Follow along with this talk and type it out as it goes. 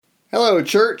Hello,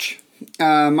 church.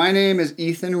 My name is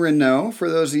Ethan Renault. For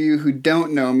those of you who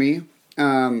don't know me,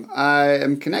 I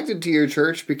am connected to your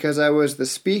church because I was the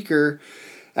speaker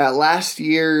at last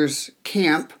year's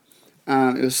camp.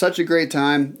 It was such a great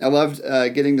time. I loved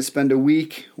getting to spend a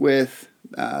week with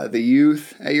the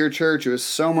youth at your church. It was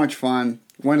so much fun.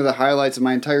 One of the highlights of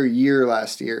my entire year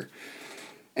last year.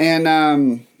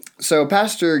 And so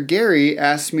Pastor Gary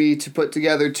asked me to put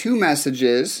together two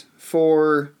messages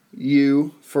for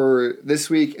you for this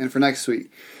week and for next week.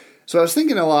 So I was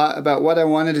thinking a lot about what I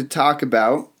wanted to talk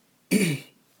about.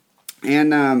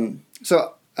 And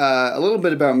a little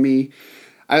bit about me.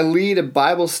 I lead a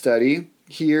Bible study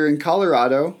here in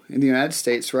Colorado, in the United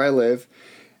States, where I live.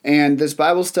 And this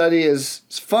Bible study is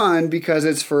fun because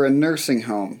it's for a nursing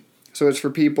home. So it's for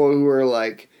people who are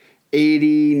like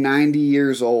 80, 90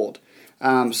 years old.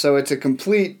 So it's a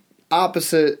complete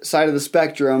opposite side of the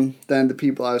spectrum than the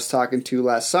people I was talking to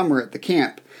last summer at the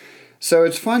camp. So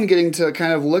it's fun getting to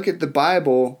kind of look at the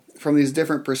Bible from these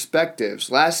different perspectives.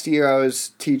 Last year I was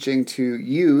teaching to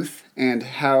youth and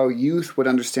how youth would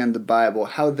understand the Bible,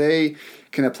 how they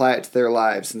can apply it to their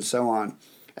lives and so on.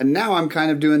 And now I'm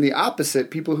kind of doing the opposite,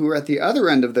 people who are at the other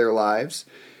end of their lives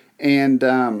and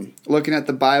looking at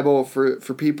the Bible for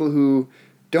people who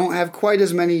don't have quite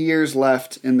as many years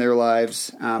left in their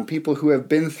lives, people who have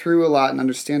been through a lot and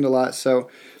understand a lot. So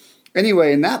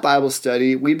anyway, in that Bible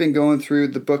study, we've been going through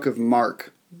the book of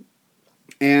Mark.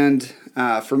 And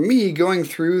for me, going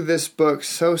through this book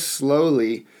so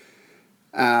slowly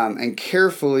and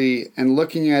carefully and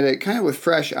looking at it kind of with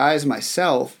fresh eyes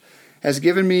myself has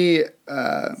given me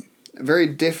a very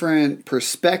different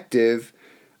perspective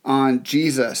on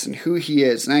Jesus and who he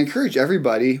is. And I encourage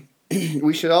everybody,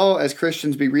 we should all, as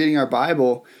Christians, be reading our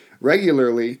Bible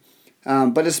regularly,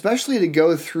 but especially to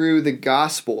go through the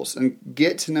Gospels and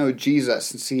get to know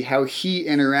Jesus and see how he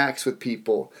interacts with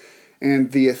people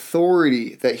and the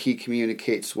authority that he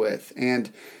communicates with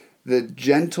and the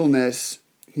gentleness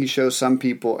he shows some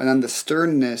people and then the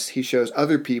sternness he shows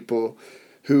other people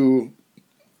who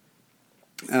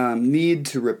need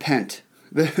to repent.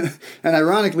 And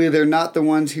ironically, they're not the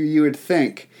ones who you would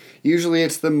think. Usually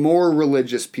it's the more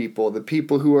religious people, the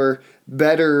people who are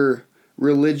better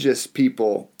religious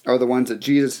people are the ones that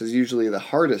Jesus is usually the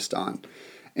hardest on.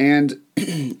 And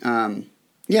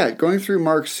going through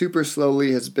Mark super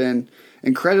slowly has been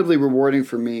incredibly rewarding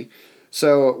for me.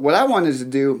 So what I wanted to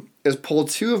do is pull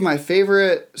two of my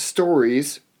favorite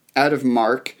stories out of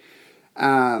Mark,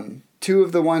 two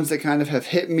of the ones that kind of have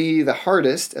hit me the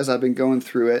hardest as I've been going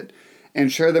through it,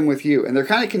 and share them with you. And they're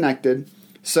kind of connected.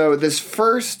 So this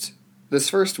first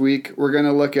week, we're going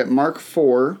to look at Mark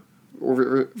 4,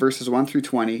 verses 1 through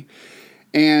 20.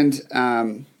 And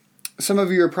some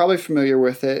of you are probably familiar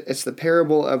with it. It's the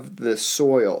parable of the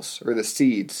soils, or the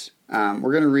seeds. We're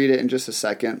going to read it in just a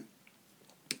second.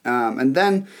 And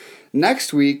then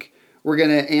next week, we're going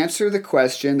to answer the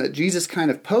question that Jesus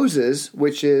kind of poses,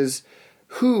 which is,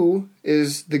 who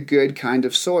is the good kind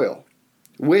of soil?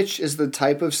 Which is the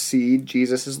type of seed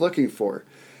Jesus is looking for?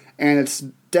 And it's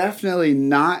definitely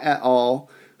not at all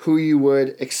who you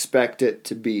would expect it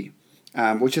to be,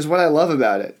 which is what I love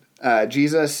about it.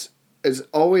 Jesus is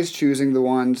always choosing the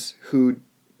ones who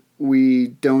we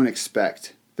don't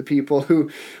expect. The people who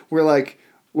we're like,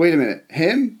 wait a minute,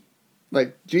 him?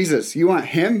 Like, Jesus, you want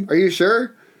him? Are you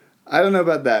sure? I don't know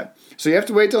about that. So you have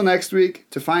to wait till next week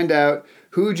to find out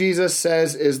who Jesus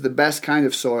says is the best kind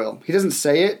of soil. He doesn't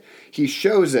say it. He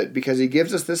shows it because he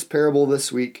gives us this parable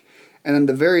this week. And then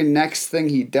the very next thing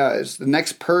he does, the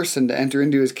next person to enter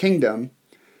into his kingdom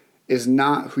is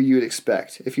not who you would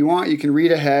expect. If you want, you can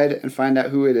read ahead and find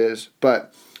out who it is.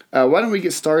 But why don't we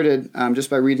get started just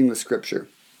by reading the scripture?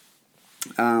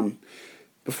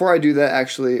 Before I do that,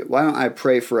 actually, why don't I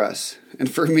pray for us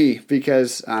and for me?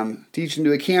 Because teaching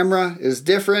to a camera is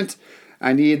different.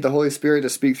 I need the Holy Spirit to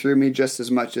speak through me just as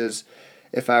much as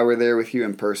if I were there with you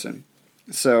in person.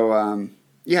 So,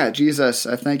 Jesus,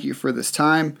 I thank you for this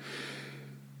time.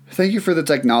 Thank you for the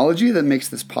technology that makes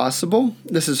this possible.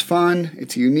 This is fun.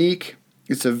 It's unique.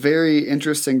 It's a very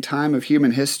interesting time of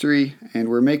human history, and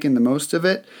we're making the most of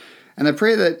it. And I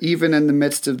pray that even in the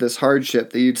midst of this hardship,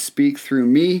 that you'd speak through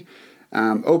me,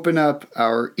 open up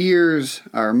our ears,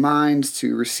 our minds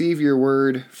to receive your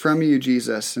word from you,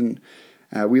 Jesus. And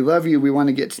we love you. We want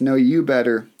to get to know you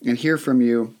better and hear from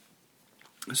you.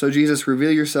 So, Jesus,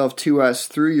 reveal yourself to us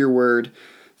through your word,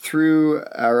 through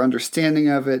our understanding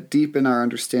of it, deepen our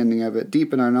understanding of it,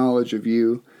 deepen our knowledge of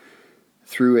you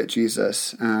through it,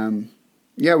 Jesus.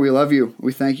 We love you.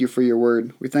 We thank you for your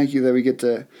word. We thank you that we get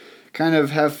to kind of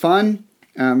have fun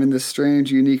in this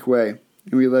strange, unique way.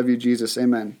 And we love you, Jesus.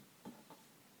 Amen.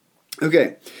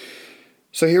 Okay.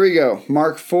 So here we go.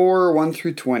 Mark 4, 1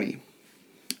 through 20.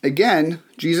 Again,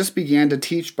 Jesus began to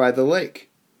teach by the lake.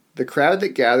 The crowd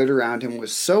that gathered around him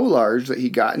was so large that he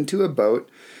got into a boat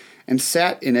and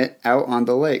sat in it out on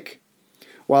the lake,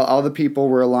 while all the people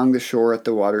were along the shore at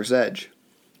the water's edge.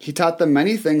 He taught them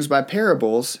many things by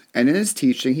parables, and in his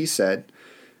teaching he said,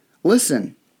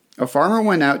 "Listen, a farmer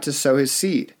went out to sow his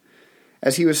seed.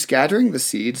 As he was scattering the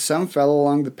seed, some fell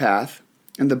along the path,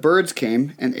 and the birds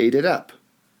came and ate it up.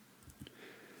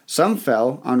 Some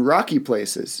fell on rocky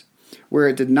places, where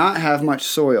it did not have much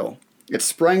soil. It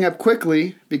sprang up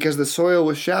quickly because the soil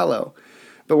was shallow.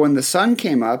 But when the sun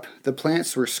came up, the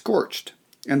plants were scorched,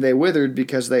 and they withered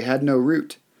because they had no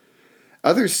root.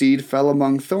 Other seed fell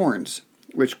among thorns,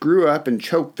 which grew up and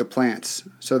choked the plants,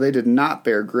 so they did not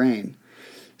bear grain.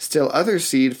 Still other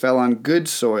seed fell on good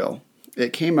soil.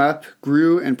 It came up,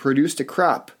 grew, and produced a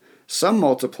crop, some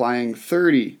multiplying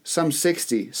 30, some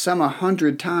 60, some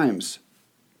 100 times."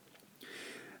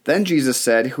 Then Jesus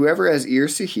said, "Whoever has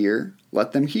ears to hear,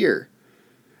 let them hear."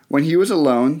 When he was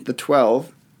alone, the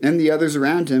 12 and the others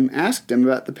around him asked him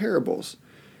about the parables.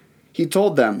 He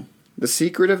told them, "The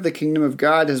secret of the kingdom of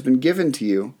God has been given to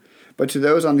you, but to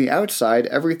those on the outside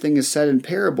everything is said in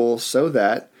parables so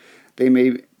that they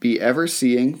may be ever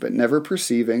seeing but never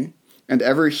perceiving, and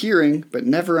ever hearing but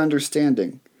never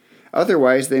understanding.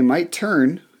 Otherwise they might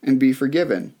turn and be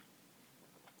forgiven."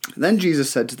 Then Jesus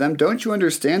said to them, "Don't you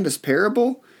understand this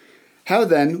parable? How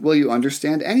then will you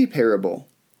understand any parable?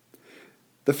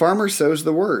 The farmer sows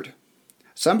the word.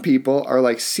 Some people are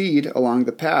like seed along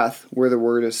the path where the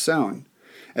word is sown.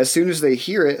 As soon as they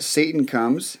hear it, Satan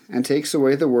comes and takes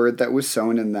away the word that was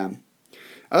sown in them.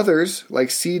 Others,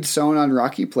 like seed sown on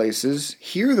rocky places,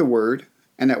 hear the word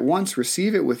and at once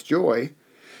receive it with joy,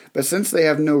 but since they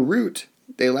have no root,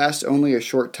 they last only a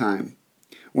short time.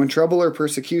 When trouble or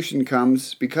persecution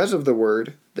comes because of the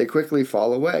word, they quickly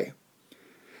fall away.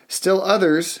 Still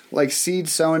others, like seed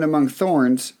sown among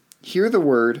thorns, hear the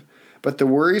word, but the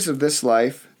worries of this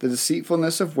life, the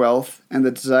deceitfulness of wealth, and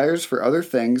the desires for other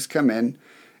things come in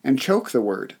and choke the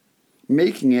word,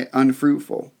 making it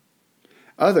unfruitful.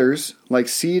 Others, like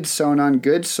seed sown on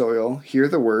good soil, hear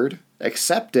the word,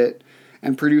 accept it,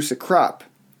 and produce a crop,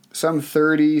 some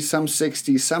 30, some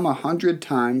 60, some 100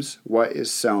 times what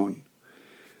is sown."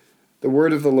 The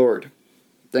word of the Lord.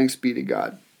 Thanks be to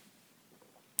God.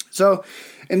 So,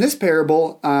 in this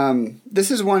parable, this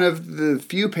is one of the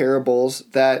few parables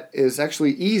that is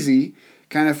actually easy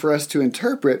kind of for us to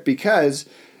interpret, because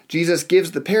Jesus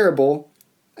gives the parable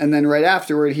and then right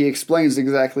afterward he explains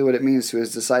exactly what it means to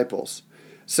his disciples.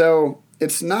 So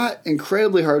it's not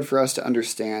incredibly hard for us to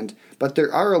understand, but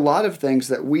there are a lot of things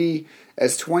that we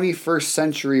as 21st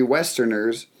century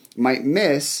Westerners might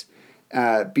miss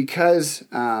because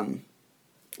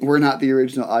we're not the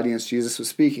original audience Jesus was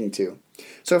speaking to.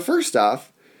 So first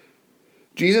off,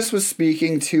 Jesus was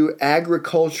speaking to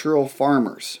agricultural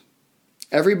farmers.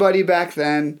 Everybody back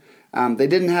then, they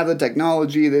didn't have the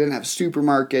technology, they didn't have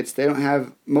supermarkets, they don't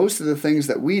have most of the things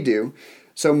that we do.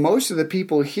 So most of the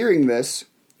people hearing this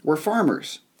were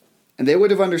farmers. And they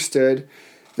would have understood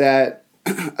that,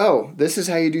 oh, this is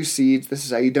how you do seeds, this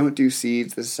is how you don't do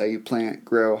seeds, this is how you plant,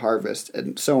 grow, harvest,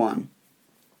 and so on.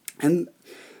 And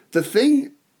the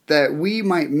thing that we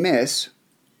might miss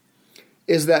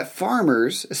is that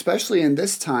farmers, especially in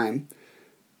this time,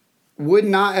 would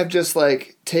not have just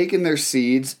like taken their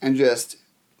seeds and just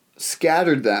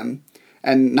scattered them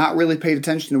and not really paid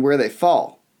attention to where they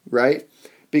fall, right?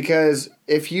 Because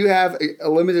if you have a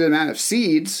limited amount of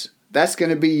seeds, that's going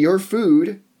to be your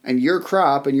food and your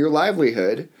crop and your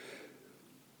livelihood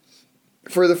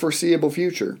for the foreseeable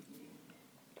future.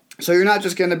 So you're not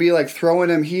just going to be like throwing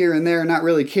them here and there and not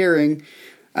really caring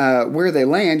where they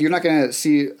land. You're not going to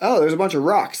see, oh, there's a bunch of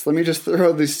rocks. Let me just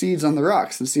throw these seeds on the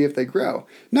rocks and see if they grow.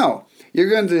 No, you're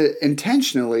going to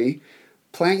intentionally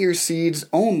plant your seeds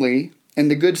only in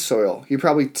the good soil. You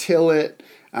probably till it,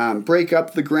 break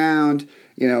up the ground,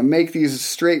 make these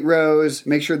straight rows,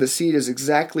 make sure the seed is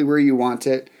exactly where you want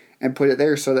it, and put it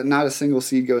there so that not a single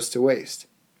seed goes to waste.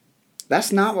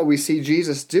 That's not what we see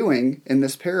Jesus doing in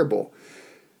this parable.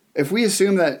 If we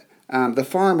assume that the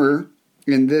farmer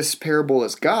in this parable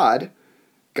is God,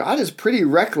 God is pretty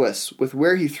reckless with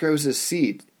where he throws his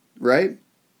seed, right?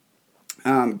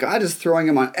 God is throwing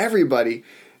them on everybody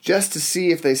just to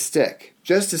see if they stick,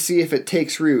 just to see if it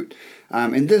takes root.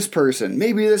 And this person,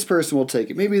 maybe this person will take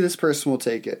it, maybe this person will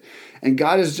take it. And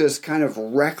God is just kind of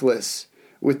reckless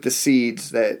with the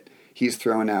seeds that he's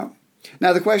throwing out.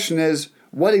 Now the question is,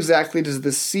 what exactly does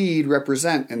the seed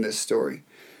represent in this story?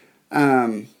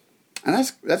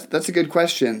 And that's a good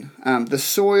question. The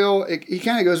soil, he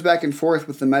kind of goes back and forth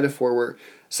with the metaphor where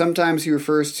sometimes he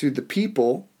refers to the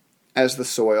people as the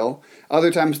soil,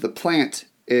 other times the plant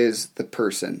is the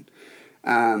person.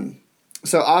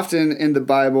 So often in the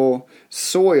Bible,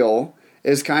 soil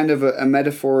is kind of a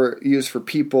metaphor used for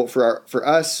people, for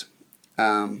us,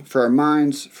 for our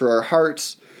minds, for our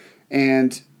hearts,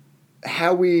 and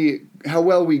how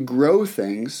well we grow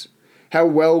things, how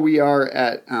well we are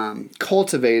at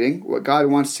cultivating what God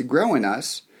wants to grow in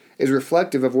us is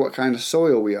reflective of what kind of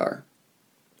soil we are.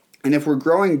 And if we're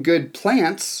growing good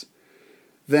plants,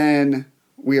 then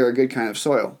we are a good kind of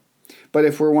soil. But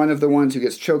if we're one of the ones who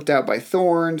gets choked out by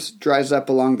thorns, dries up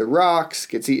along the rocks,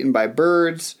 gets eaten by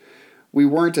birds, we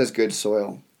weren't as good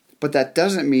soil. But that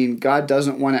doesn't mean God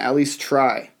doesn't want to at least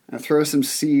try and throw some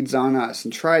seeds on us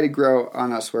and try to grow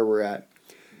on us where we're at.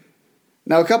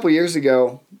 Now, a couple years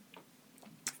ago,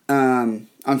 on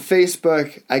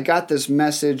Facebook, I got this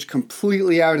message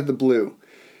completely out of the blue.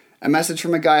 A message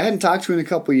from a guy I hadn't talked to in a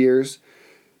couple years,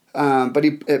 but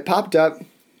it popped up,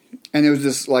 and it was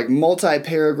this like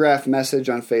multi-paragraph message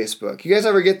on Facebook. You guys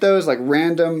ever get those like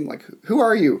random, like, who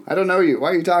are you? I don't know you.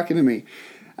 Why are you talking to me?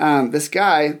 This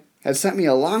guy had sent me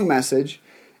a long message,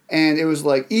 and it was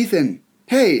like, Ethan,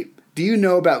 hey, do you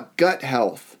know about gut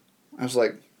health? I was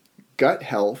like, gut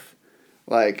health?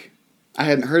 Like, I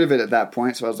hadn't heard of it at that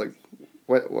point, so I was like,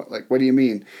 what do you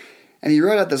mean? And he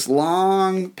wrote out this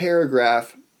long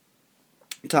paragraph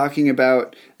talking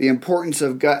about the importance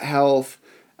of gut health,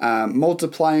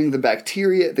 multiplying the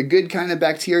bacteria, the good kind of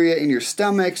bacteria in your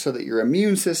stomach so that your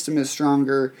immune system is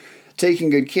stronger, taking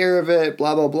good care of it,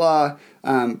 blah, blah, blah,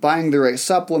 buying the right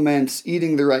supplements,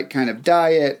 eating the right kind of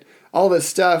diet, all this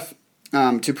stuff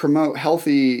to promote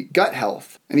healthy gut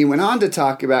health. And he went on to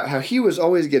talk about how he was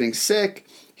always getting sick.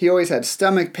 He always had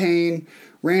stomach pain,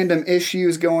 random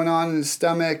issues going on in his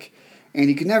stomach, and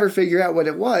he could never figure out what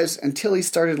it was until he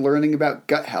started learning about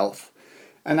gut health.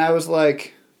 And I was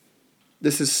like,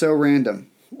 this is so random.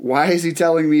 Why is he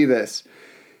telling me this?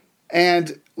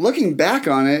 And looking back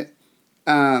on it,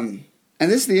 and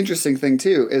this is the interesting thing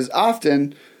too, is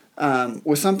often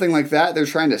with something like that, they're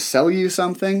trying to sell you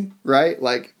something, right?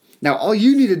 Like, now all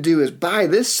you need to do is buy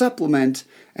this supplement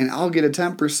and I'll get a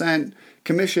 10%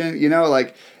 commission,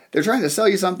 like they're trying to sell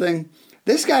you something.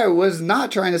 This guy was not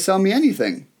trying to sell me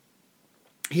anything.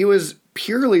 He was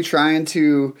purely trying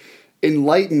to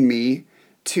enlighten me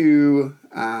to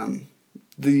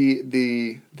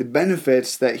the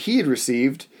benefits that he had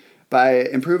received by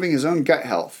improving his own gut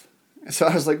health. So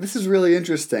I was like, this is really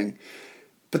interesting.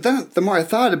 But then the more I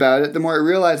thought about it, the more I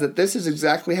realized that this is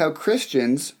exactly how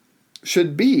Christians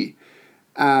should be.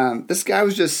 This guy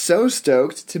was just so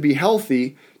stoked to be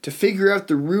healthy, to figure out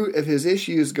the root of his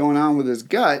issues going on with his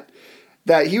gut,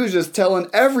 that he was just telling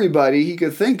everybody he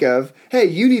could think of, hey,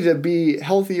 you need to be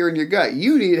healthier in your gut.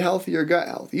 You need healthier gut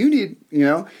health. You need,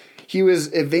 he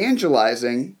was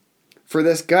evangelizing for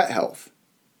this gut health.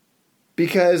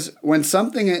 Because when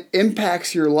something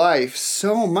impacts your life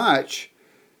so much,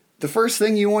 the first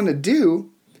thing you want to do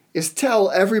is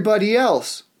tell everybody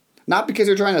else. Not because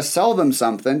you're trying to sell them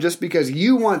something, just because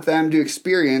you want them to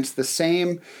experience the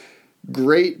same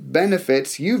great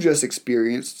benefits you've just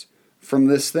experienced from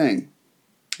this thing.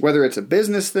 Whether it's a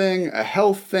business thing, a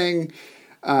health thing,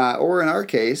 or in our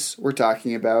case, we're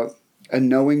talking about a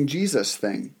knowing Jesus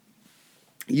thing.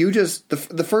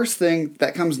 The first thing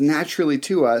that comes naturally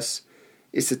to us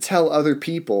is to tell other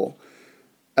people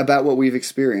about what we've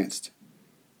experienced.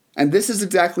 And this is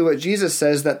exactly what Jesus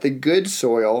says that the good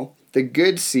soil, the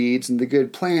good seeds, and the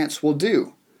good plants will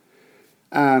do.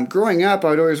 Growing up, I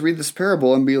would always read this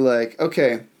parable and be like,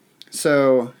 okay,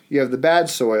 so you have the bad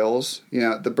soils,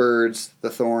 the birds, the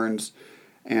thorns,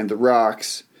 and the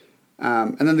rocks.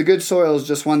 And then the good soil is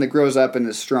just one that grows up and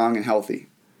is strong and healthy.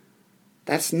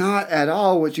 That's not at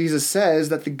all what Jesus says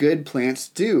that the good plants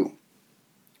do.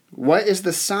 What is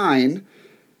the sign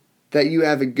that you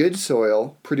have a good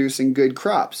soil producing good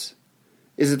crops?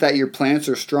 Is it that your plants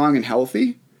are strong and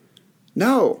healthy?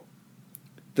 No.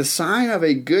 The sign of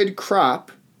a good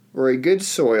crop or a good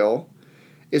soil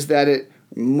is that it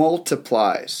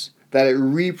multiplies, that it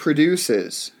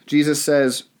reproduces. Jesus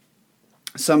says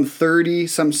some 30,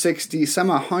 some 60, some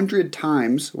 100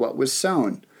 times what was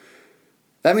sown.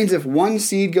 That means if one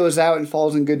seed goes out and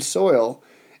falls in good soil,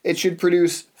 it should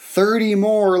produce 30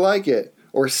 more like it,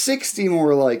 or 60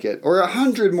 more like it, or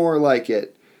 100 more like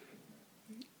it.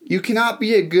 You cannot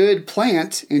be a good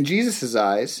plant in Jesus'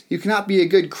 eyes. You cannot be a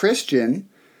good Christian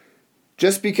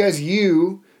just because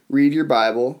you read your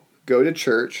Bible, go to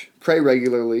church, pray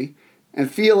regularly, and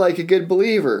feel like a good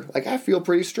believer. Like, I feel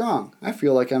pretty strong. I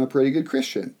feel like I'm a pretty good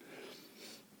Christian.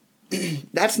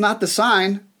 That's not the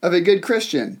sign of a good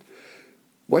Christian.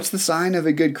 What's the sign of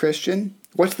a good Christian?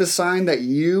 What's the sign that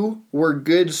you were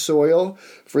good soil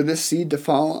for this seed to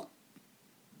fall?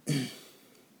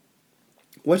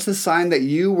 What's the sign that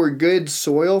you were good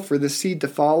soil for the seed to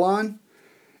fall on?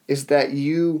 Is that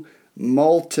you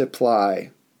multiply.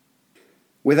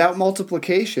 Without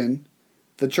multiplication,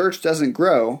 the church doesn't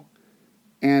grow,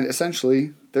 and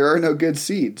essentially, there are no good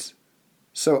seeds.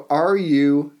 So are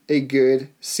you a good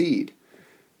seed?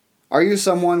 Are you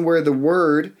someone where the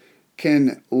word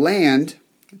can land,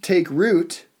 take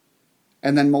root,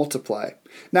 and then multiply?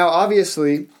 Now,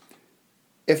 obviously,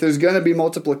 if there's going to be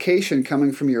multiplication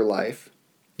coming from your life,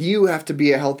 you have to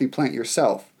be a healthy plant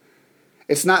yourself.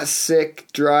 It's not sick,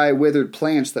 dry, withered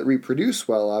plants that reproduce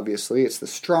well, obviously. It's the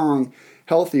strong,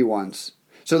 healthy ones.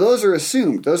 So those are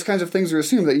assumed. Those kinds of things are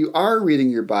assumed, that you are reading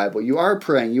your Bible, you are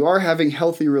praying, you are having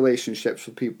healthy relationships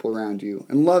with people around you,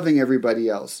 and loving everybody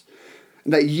else.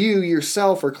 And that you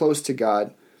yourself are close to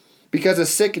God, because a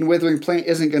sick and withering plant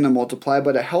isn't going to multiply,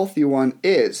 but a healthy one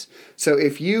is. So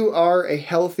if you are a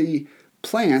healthy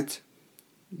plant,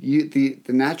 the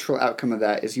natural outcome of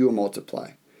that is you will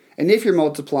multiply. And if you're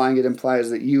multiplying, it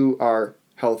implies that you are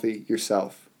healthy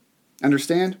yourself.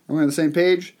 Understand? Are we on the same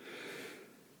page?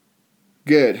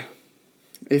 Good.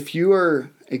 If you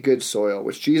are a good soil,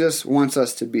 which Jesus wants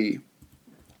us to be,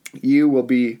 you will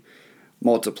be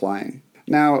multiplying.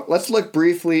 Now, let's look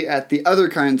briefly at the other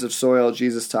kinds of soil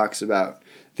Jesus talks about,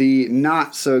 the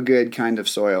not so good kind of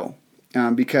soil,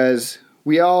 because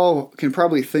we all can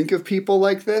probably think of people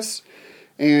like this,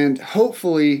 and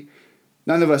hopefully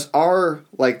none of us are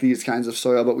like these kinds of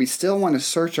soil, but we still want to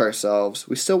search ourselves,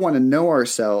 we still want to know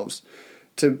ourselves,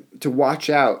 to watch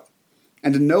out,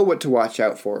 and to know what to watch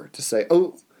out for, to say,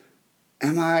 oh,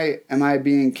 am I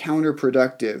being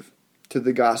counterproductive to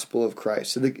the gospel of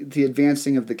Christ, to the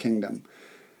advancing of the kingdom,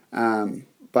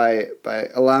 by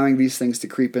allowing these things to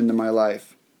creep into my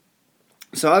life?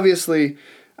 So obviously,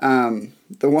 the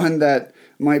one that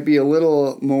might be a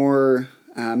little more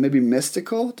maybe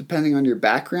mystical, depending on your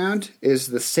background, is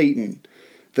the Satan,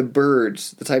 the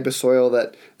birds, the type of soil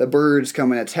that the birds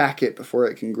come and attack it before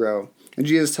it can grow. And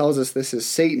Jesus tells us this is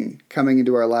Satan coming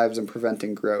into our lives and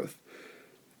preventing growth.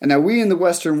 And now we in the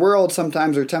Western world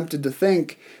sometimes are tempted to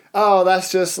think, oh, that's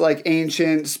just like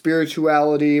ancient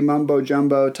spirituality,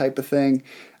 mumbo-jumbo type of thing.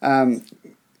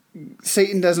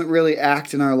 Satan doesn't really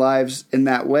act in our lives in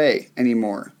that way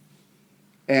anymore.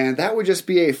 And that would just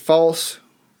be a false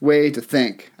way to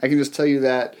think. I can just tell you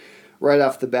that right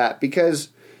off the bat. Because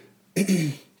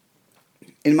in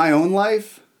my own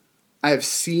life, I have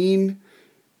seen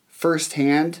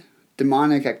firsthand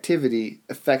demonic activity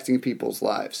affecting people's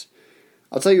lives.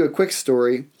 I'll tell you a quick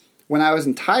story. When I was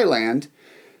in Thailand,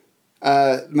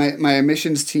 my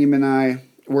missions team and I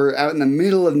were out in the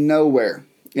middle of nowhere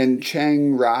in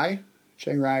Chiang Rai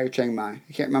or Chiang Mai.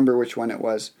 I can't remember which one it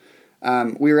was.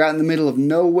 We were out in the middle of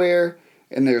nowhere,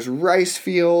 and there's rice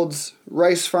fields,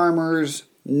 rice farmers,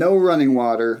 no running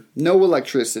water, no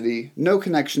electricity, no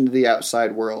connection to the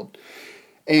outside world.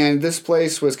 And this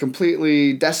place was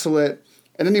completely desolate.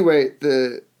 And anyway,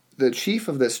 the chief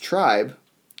of this tribe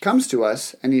comes to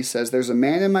us, and he says, there's a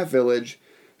man in my village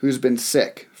who's been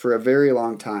sick for a very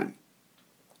long time.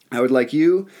 I would like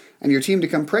you and your team to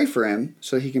come pray for him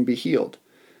so he can be healed.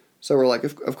 So we're like,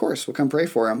 of course, we'll come pray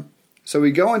for him. So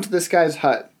we go into this guy's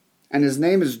hut, and his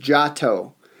name is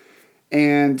Jato.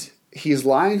 And he's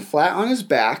lying flat on his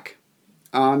back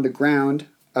on the ground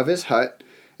of his hut.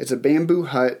 It's a bamboo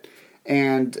hut,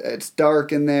 and it's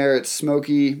dark in there, it's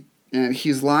smoky, and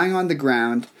he's lying on the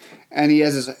ground, and he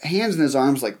has his hands in his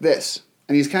arms like this.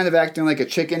 And he's kind of acting like a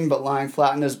chicken, but lying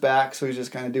flat on his back, so he's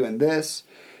just kind of doing this.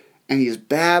 And he's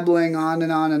babbling on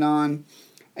and on and on,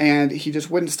 and he just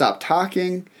wouldn't stop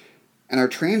talking. And our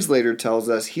translator tells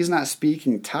us he's not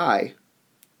speaking Thai.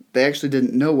 They actually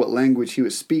didn't know what language he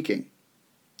was speaking.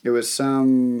 It was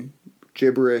some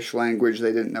gibberish language,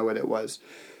 they didn't know what it was.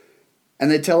 And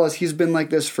they tell us he's been like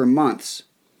this for months.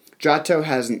 Jato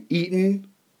hasn't eaten,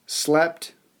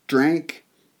 slept, drank,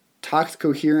 talked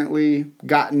coherently,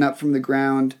 gotten up from the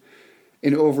ground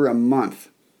in over a month.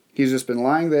 He's just been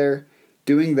lying there,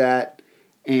 doing that,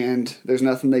 and there's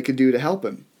nothing they could do to help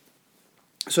him.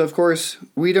 So, of course,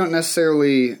 we don't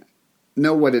necessarily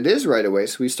know what it is right away,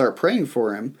 so we start praying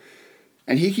for him.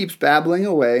 And he keeps babbling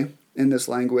away in this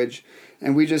language,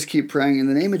 and we just keep praying, in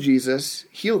the name of Jesus,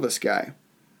 heal this guy.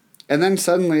 And then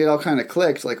suddenly it all kind of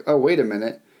clicked, like, oh, wait a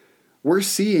minute. We're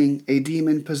seeing a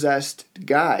demon-possessed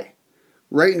guy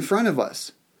right in front of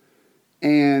us.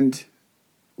 And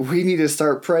we need to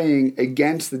start praying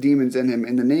against the demons in him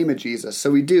in the name of Jesus.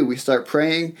 So we do. We start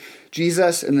praying,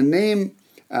 Jesus, in the name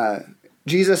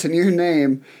Jesus, in your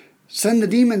name, send the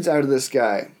demons out of this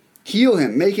guy. Heal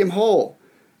him, make him whole.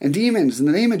 And demons, in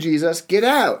the name of Jesus, get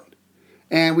out.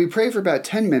 And we prayed for about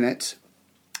 10 minutes.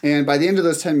 And by the end of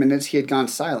those 10 minutes, he had gone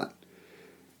silent.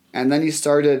 And then he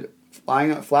started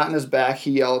lying flat on his back.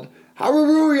 He yelled,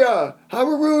 "Hallelujah!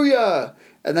 Hallelujah!"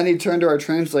 And then he turned to our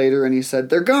translator and he said,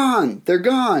 "They're gone! They're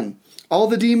gone! All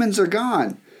the demons are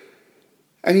gone!"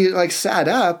 And he sat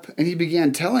up and he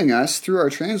began telling us through our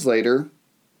translator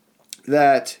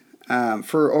that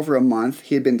for over a month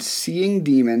he had been seeing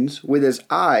demons with his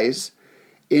eyes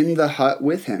in the hut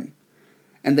with him.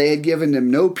 And they had given him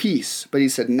no peace, but he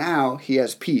said now he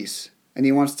has peace. And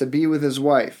he wants to be with his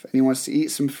wife, and he wants to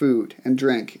eat some food and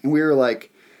drink. And we were like,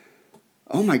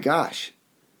 oh my gosh,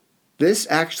 this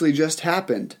actually just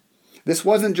happened. This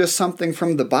wasn't just something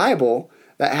from the Bible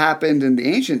that happened in the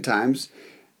ancient times.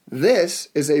 This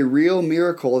is a real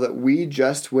miracle that we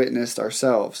just witnessed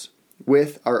ourselves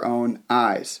with our own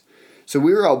eyes. So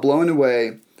we were all blown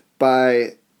away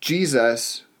by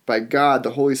Jesus, by God,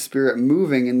 the Holy Spirit,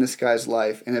 moving in this guy's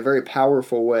life in a very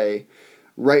powerful way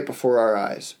right before our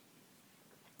eyes.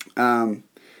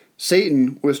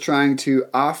 Satan was trying to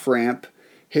off-ramp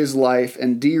his life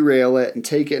and derail it and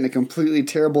take it in a completely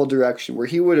terrible direction where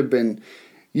he would have been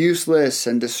useless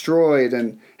and destroyed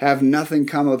and have nothing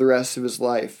come of the rest of his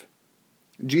life.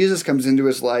 Jesus comes into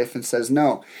his life and says,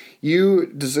 no, you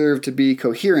deserve to be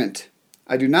coherent.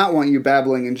 I do not want you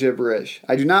babbling in gibberish.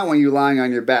 I do not want you lying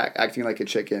on your back acting like a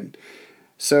chicken.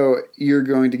 So you're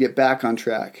going to get back on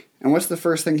track. And what's the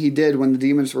first thing he did when the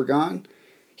demons were gone?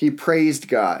 He praised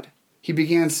God. He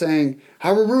began saying,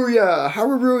 "Hallelujah,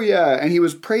 hallelujah," and he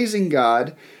was praising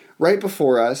God right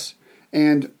before us.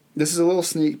 And this is a little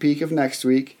sneak peek of next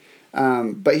week.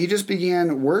 But he just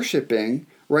began worshiping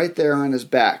right there on his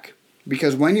back.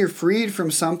 Because when you're freed from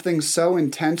something so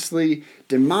intensely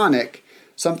demonic,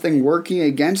 something working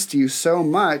against you so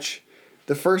much,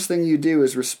 the first thing you do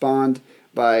is respond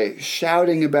by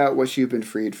shouting about what you've been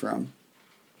freed from.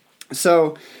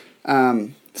 So,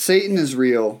 Satan is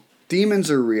real, demons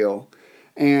are real,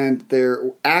 and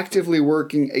they're actively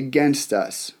working against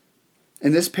us.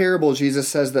 In this parable, Jesus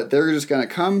says that they're just going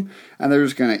to come and they're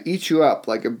just going to eat you up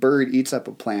like a bird eats up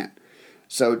a plant.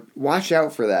 So watch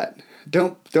out for that.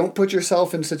 Don't put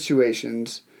yourself in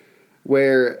situations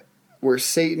where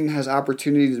Satan has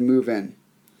opportunity to move in.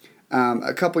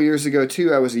 A couple years ago,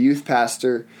 too, I was a youth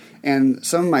pastor, and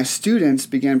some of my students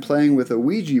began playing with a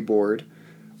Ouija board,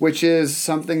 which is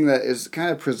something that is kind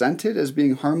of presented as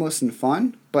being harmless and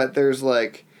fun, but there's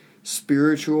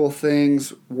spiritual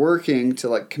things working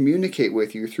to communicate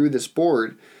with you through this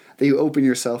board that you open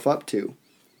yourself up to.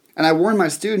 And I warned my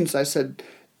students, I said,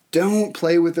 don't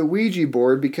play with the Ouija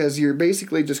board because you're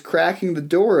basically just cracking the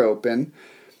door open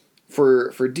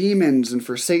for demons and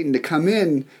for Satan to come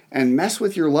in and mess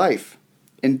with your life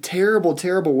in terrible,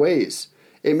 terrible ways.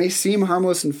 It may seem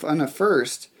harmless and fun at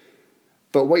first,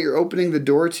 but what you're opening the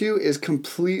door to is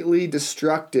completely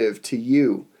destructive to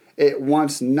you. It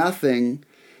wants nothing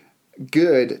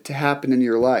good to happen in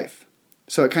your life.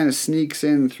 So it kind of sneaks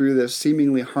in through this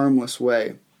seemingly harmless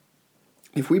way.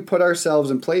 If we put ourselves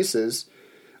in places,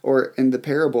 or in the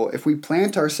parable, if we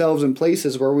plant ourselves in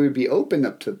places where we'd be open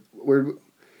up to,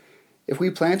 if we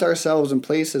plant ourselves in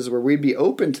places where we'd be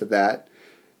open to that,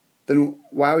 then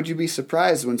why would you be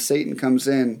surprised when Satan comes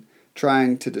in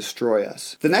trying to destroy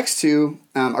us? The next two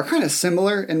are kind of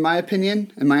similar in my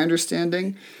opinion, in my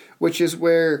understanding, which is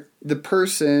where the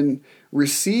person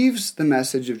receives the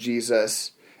message of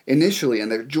Jesus initially,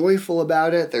 and they're joyful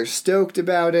about it, they're stoked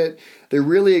about it, they're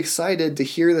really excited to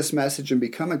hear this message and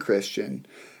become a Christian.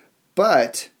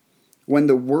 But when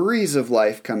the worries of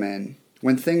life come in,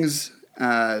 when things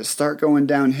start going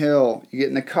downhill, you get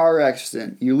in a car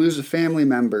accident, you lose a family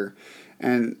member,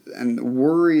 and the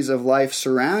worries of life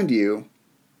surround you,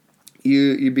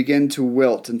 you begin to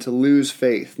wilt and to lose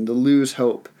faith and to lose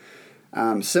hope.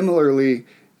 Similarly,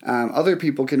 other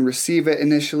people can receive it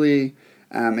initially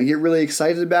and get really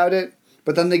excited about it,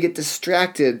 but then they get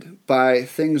distracted by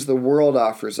things the world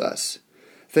offers us.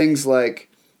 Things like,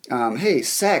 hey,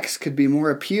 sex could be more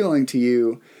appealing to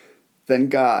you than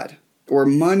God, or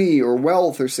money, or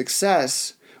wealth, or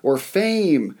success, or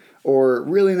fame, or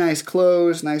really nice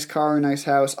clothes, nice car, nice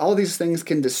house. All these things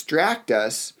can distract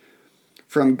us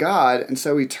from God, and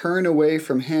so we turn away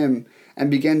from Him and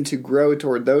begin to grow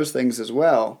toward those things as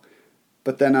well.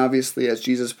 But then obviously, as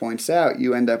Jesus points out,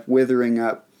 you end up withering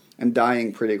up and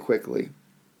dying pretty quickly.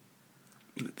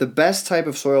 The best type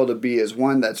of soil to be is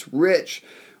one that's rich,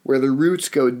 where the roots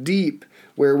go deep,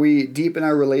 where we deepen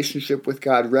our relationship with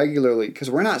God regularly, because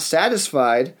we're not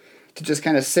satisfied to just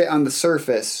kind of sit on the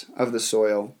surface of the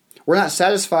soil. We're not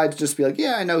satisfied to just be like,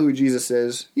 yeah, I know who Jesus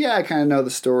is. Yeah, I kind of know the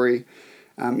story.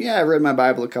 Yeah, I've read my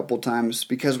Bible a couple times,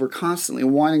 because we're constantly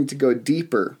wanting to go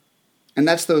deeper. And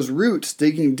that's those roots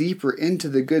digging deeper into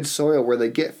the good soil where they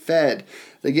get fed,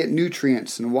 they get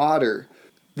nutrients and water.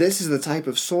 This is the type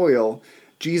of soil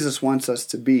Jesus wants us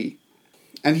to be.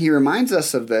 And he reminds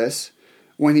us of this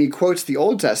when he quotes the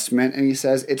Old Testament and he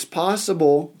says, it's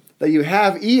possible that you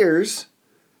have ears.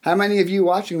 How many of you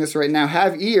watching this right now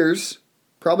have ears?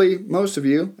 Probably most of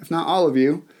you, if not all of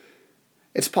you.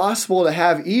 It's possible to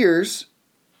have ears,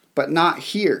 but not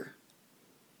hear.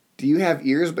 Do you have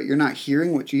ears, but you're not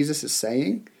hearing what Jesus is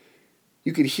saying?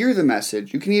 You could hear the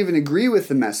message. You can even agree with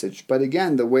the message. But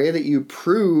again, the way that you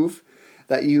prove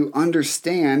that you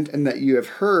understand and that you have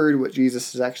heard what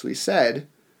Jesus has actually said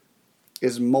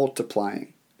is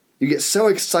multiplying. You get so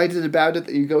excited about it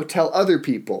that you go tell other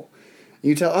people.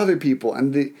 You tell other people.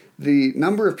 And the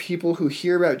number of people who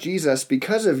hear about Jesus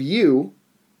because of you,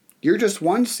 you're just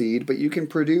one seed, but you can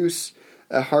produce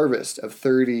a harvest of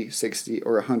 30, 60,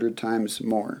 or 100 times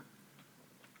more.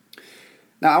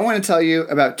 Now, I want to tell you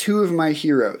about two of my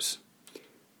heroes.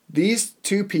 These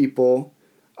two people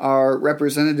are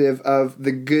representative of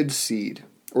the good seed,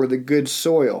 or the good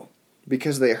soil,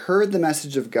 because they heard the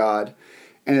message of God,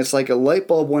 and it's like a light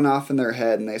bulb went off in their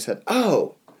head, and they said,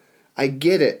 oh, I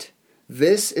get it.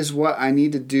 This is what I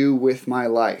need to do with my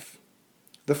life.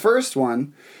 The first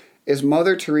one is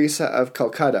Mother Teresa of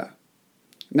Calcutta.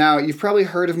 Now, you've probably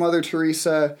heard of Mother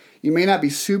Teresa. You may not be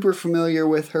super familiar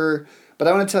with her, but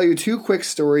I want to tell you two quick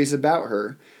stories about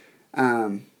her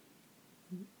that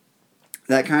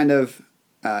kind of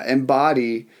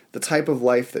embody the type of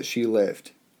life that she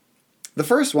lived. The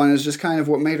first one is just kind of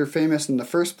what made her famous in the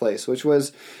first place, which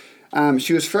was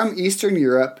she was from Eastern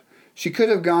Europe. She could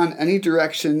have gone any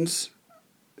directions.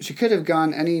 She could have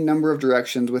gone any number of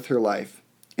directions with her life.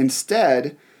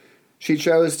 Instead, she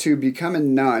chose to become a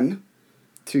nun,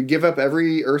 to give up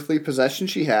every earthly possession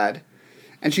she had.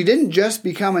 And she didn't just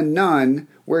become a nun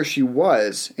where she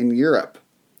was in Europe.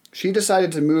 She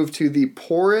decided to move to the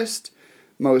poorest,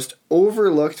 most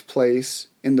overlooked place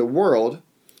in the world,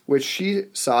 which she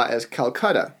saw as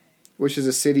Calcutta, which is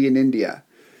a city in India.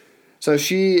 So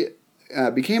she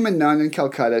became a nun in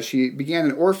Calcutta. She began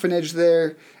an orphanage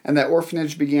there, and that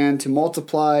orphanage began to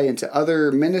multiply into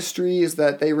other ministries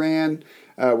that they ran,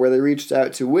 where they reached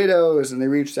out to widows and they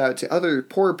reached out to other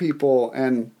poor people.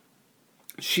 And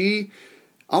she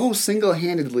almost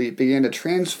single-handedly began to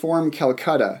transform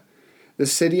Calcutta, the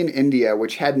city in India,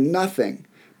 which had nothing.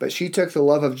 But she took the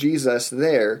love of Jesus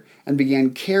there and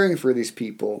began caring for these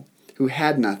people who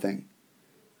had nothing.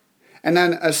 And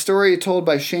then a story told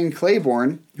by Shane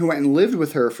Claiborne, who went and lived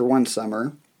with her for one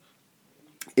summer,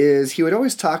 is he would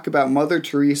always talk about Mother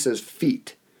Teresa's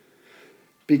feet.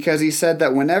 Because he said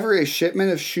that whenever a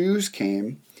shipment of shoes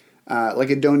came, like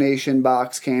a donation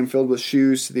box came filled with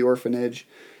shoes to the orphanage,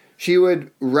 she would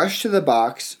rush to the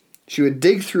box, she would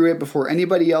dig through it before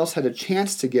anybody else had a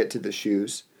chance to get to the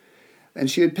shoes, and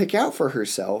she would pick out for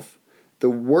herself the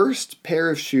worst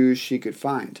pair of shoes she could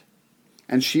find.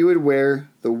 And she would wear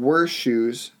the worst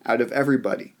shoes out of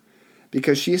everybody.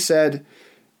 Because she said,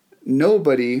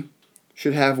 nobody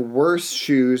should have worse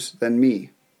shoes than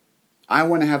me. I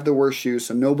want to have the worst shoes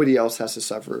so nobody else has to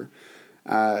suffer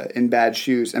in bad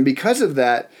shoes. And because of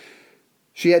that,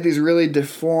 she had these really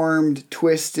deformed,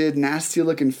 twisted,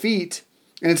 nasty-looking feet.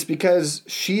 And it's because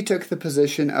she took the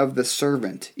position of the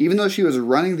servant. Even though she was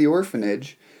running the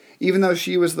orphanage, even though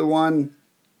she was the one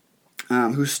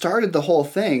who started the whole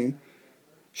thing,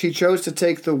 she chose to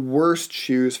take the worst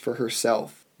shoes for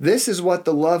herself. This is what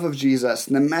the love of Jesus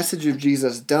and the message of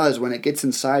Jesus does when it gets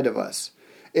inside of us.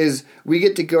 Is we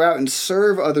get to go out and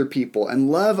serve other people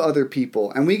and love other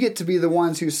people. And we get to be the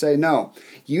ones who say, no,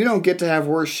 you don't get to have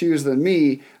worse shoes than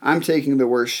me. I'm taking the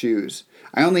worst shoes.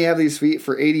 I only have these feet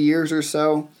for 80 years or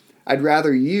so. I'd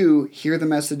rather you hear the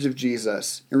message of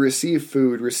Jesus and receive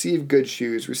food, receive good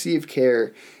shoes, receive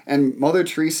care. And Mother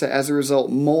Teresa, as a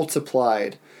result,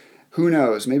 multiplied, who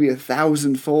knows, maybe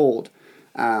 1,000-fold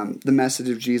the message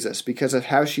of Jesus because of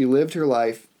how she lived her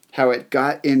life, how it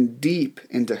got in deep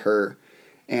into her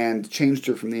and changed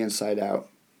her from the inside out.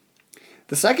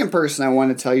 The second person I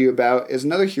want to tell you about is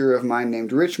another hero of mine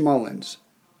named Rich Mullins.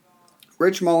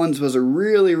 Rich Mullins was a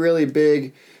really, really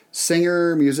big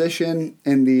singer, musician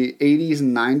in the 80s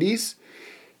and 90s.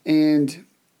 And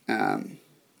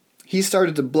he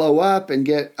started to blow up and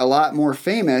get a lot more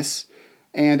famous.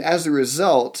 And as a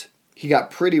result, he got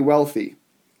pretty wealthy.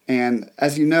 And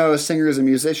as you know, singers and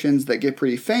musicians that get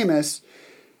pretty famous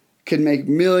can make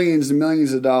millions and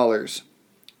millions of dollars.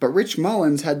 But Rich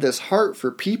Mullins had this heart for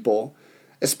people,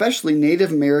 especially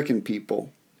Native American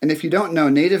people. And if you don't know,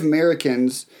 Native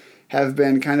Americans have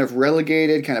been kind of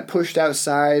relegated, kind of pushed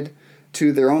outside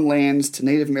to their own lands, to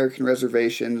Native American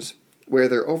reservations, where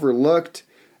they're overlooked.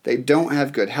 They don't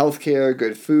have good health care,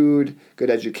 good food, good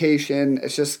education.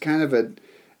 It's just kind of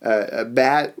a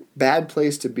bad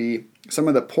place to be. Some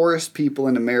of the poorest people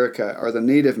in America are the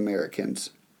Native Americans.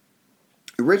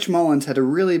 Rich Mullins had a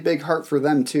really big heart for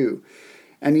them too.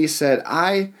 And he said,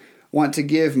 I want to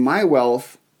give my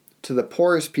wealth to the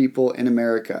poorest people in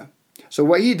America. So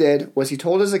what he did was he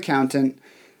told his accountant,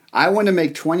 I want to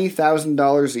make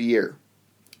 $20,000 a year.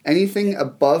 Anything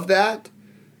above that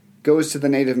goes to the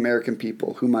Native American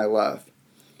people whom I love.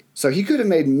 So he could have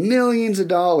made millions of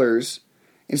dollars.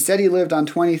 Instead, he lived on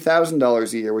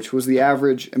 $20,000 a year, which was the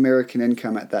average American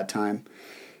income at that time.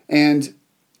 And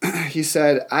he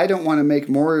said, I don't want to make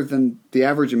more than the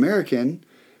average American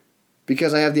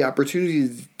because I have the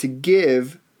opportunity to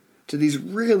give to these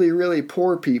really, really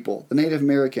poor people, the Native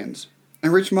Americans.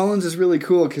 And Rich Mullins is really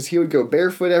cool because he would go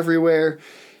barefoot everywhere.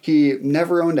 He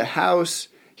never owned a house.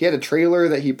 He had a trailer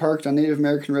that he parked on Native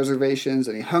American reservations,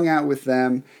 and he hung out with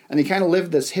them. And he kind of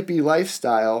lived this hippie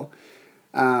lifestyle.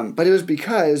 But it was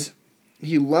because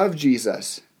he loved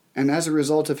Jesus. And as a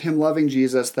result of him loving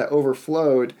Jesus, that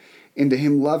overflowed into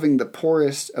him loving the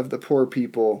poorest of the poor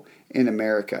people in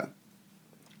America.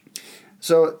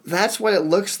 So that's what it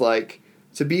looks like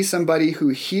to be somebody who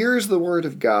hears the word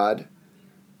of God,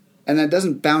 and then it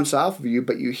doesn't bounce off of you,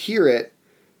 but you hear it,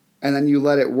 and then you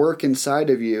let it work inside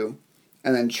of you,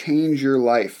 and then change your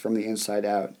life from the inside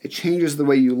out. It changes the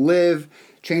way you live,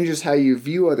 changes how you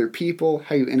view other people,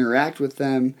 how you interact with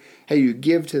them, how you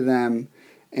give to them.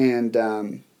 And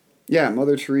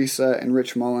Mother Teresa and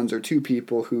Rich Mullins are two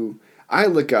people who I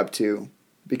look up to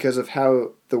because of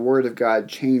how the Word of God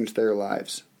changed their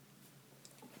lives.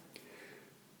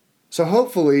 So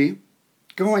hopefully,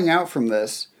 going out from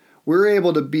this, we're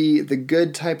able to be the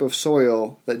good type of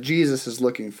soil that Jesus is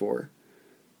looking for.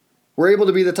 We're able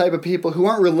to be the type of people who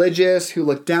aren't religious, who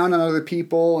look down on other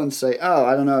people and say, oh,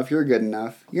 I don't know if you're good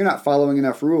enough. You're not following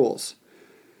enough rules.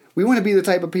 We want to be the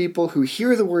type of people who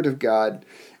hear the Word of God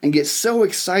and get so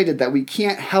excited that we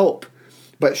can't help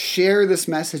but share this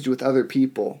message with other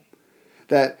people.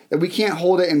 That we can't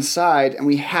hold it inside and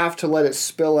we have to let it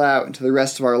spill out into the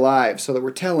rest of our lives so that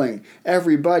we're telling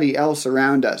everybody else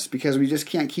around us because we just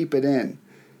can't keep it in.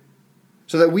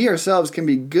 So that we ourselves can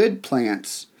be good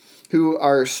plants who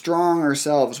are strong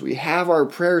ourselves. We have our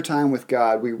prayer time with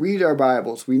God. We read our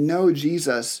Bibles. We know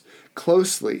Jesus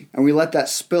closely. And we let that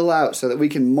spill out so that we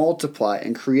can multiply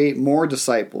and create more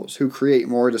disciples who create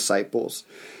more disciples.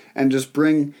 And just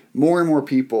bring more and more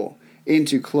people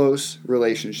into close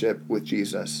relationship with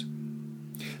Jesus.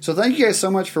 So thank you guys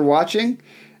so much for watching.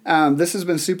 This has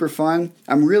been super fun.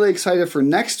 I'm really excited for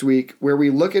next week where we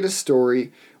look at a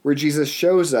story where Jesus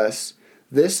shows us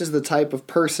this is the type of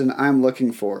person I'm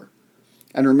looking for.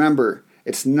 And remember,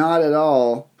 it's not at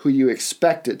all who you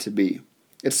expect it to be.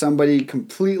 It's somebody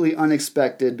completely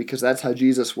unexpected because that's how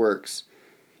Jesus works.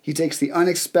 He takes the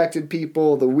unexpected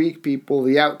people, the weak people,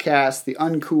 the outcasts, the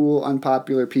uncool,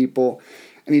 unpopular people,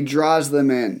 and he draws them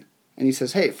in. And he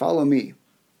says, hey, follow me.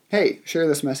 Hey, share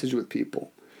this message with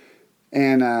people.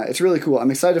 And it's really cool.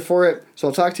 I'm excited for it. So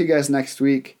I'll talk to you guys next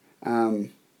week.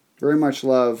 Very much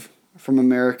love from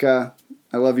America.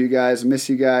 I love you guys. I miss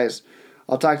you guys.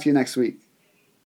 I'll talk to you next week.